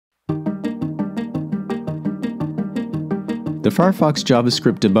The Firefox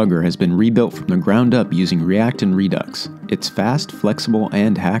JavaScript debugger has been rebuilt from the ground up using React and Redux. It's fast, flexible,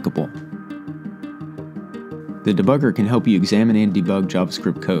 and hackable. The debugger can help you examine and debug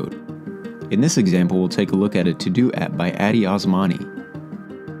JavaScript code. In this example, we'll take a look at a to-do app by Adi Osmani.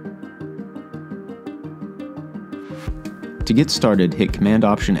 To get started, hit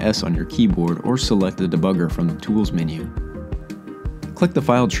Command-Option-S on your keyboard or select the debugger from the Tools menu. Click the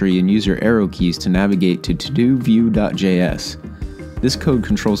file tree and use your arrow keys to navigate to to-do-view.js. This code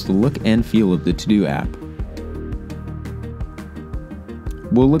controls the look and feel of the to-do app.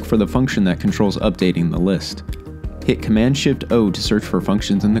 We'll look for the function that controls updating the list. Hit Command-Shift-O to search for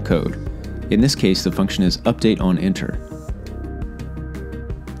functions in the code. In this case, the function is update on enter.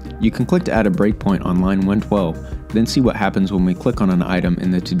 You can click to add a breakpoint on line 112, then see what happens when we click on an item in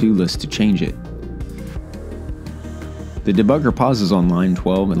the to-do list to change it. The debugger pauses on line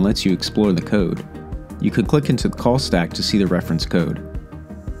 12 and lets you explore the code. You could click into the call stack to see the reference code.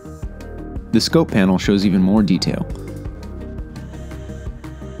 The scope panel shows even more detail.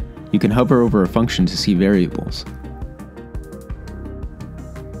 You can hover over a function to see variables.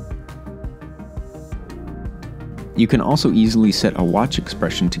 You can also easily set a watch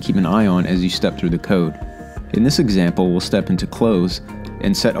expression to keep an eye on as you step through the code. In this example, we'll step into close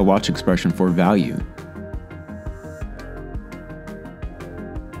and set a watch expression for value.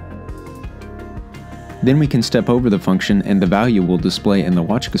 Then we can step over the function and the value will display in the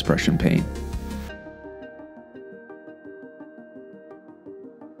watch expression pane.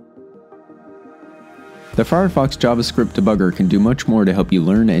 The Firefox JavaScript debugger can do much more to help you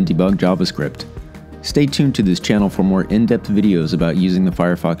learn and debug JavaScript. Stay tuned to this channel for more in-depth videos about using the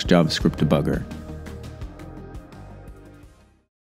Firefox JavaScript debugger.